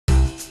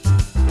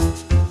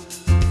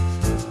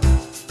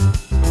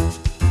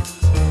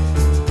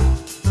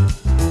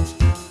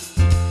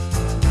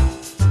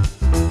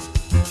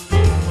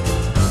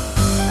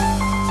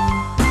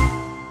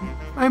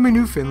I'm a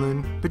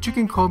Newfoundland, but you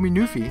can call me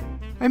Newfie.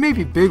 I may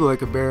be big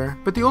like a bear,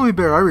 but the only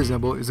bear I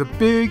resemble is a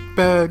big,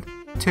 bad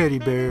teddy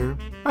bear.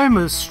 I am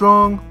a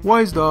strong,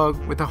 wise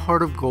dog with a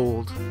heart of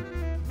gold.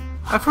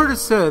 I've heard it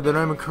said that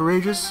I'm a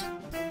courageous,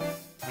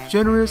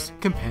 generous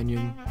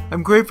companion.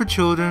 I'm great for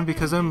children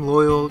because I'm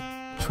loyal,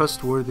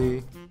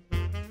 trustworthy,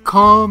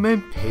 calm,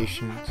 and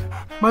patient.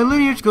 My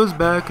lineage goes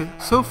back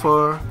so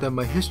far that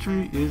my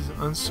history is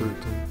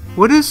uncertain.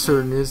 What is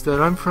certain is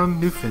that I'm from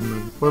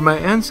Newfoundland, where my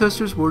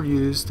ancestors were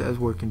used as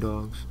working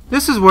dogs.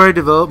 This is where I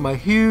developed my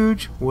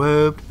huge,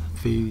 webbed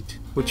feet,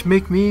 which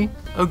make me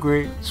a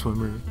great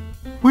swimmer.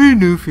 We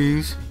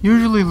Newfies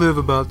usually live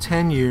about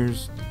 10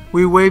 years.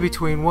 We weigh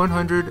between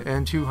 100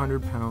 and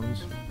 200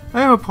 pounds.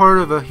 I am a part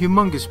of a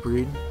humongous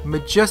breed,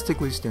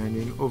 majestically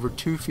standing over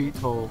 2 feet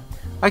tall.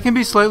 I can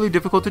be slightly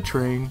difficult to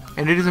train,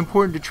 and it is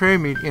important to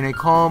train me in a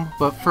calm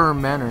but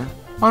firm manner.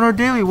 On our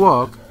daily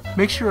walk,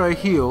 make sure I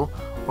heel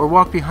or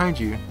walk behind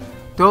you.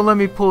 Don't let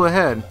me pull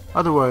ahead,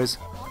 otherwise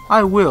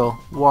I will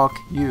walk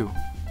you.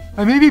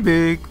 I may be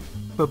big,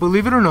 but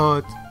believe it or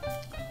not,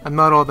 I'm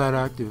not all that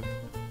active.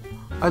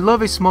 I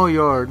love a small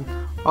yard.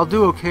 I'll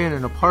do okay in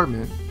an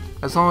apartment,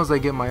 as long as I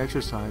get my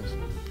exercise.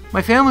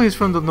 My family is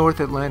from the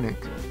North Atlantic,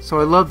 so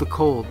I love the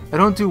cold. I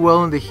don't do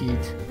well in the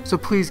heat, so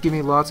please give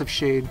me lots of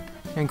shade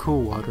and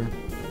cool water.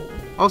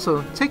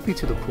 Also, take me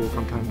to the pool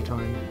from time to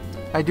time.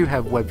 I do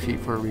have web feet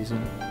for a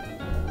reason.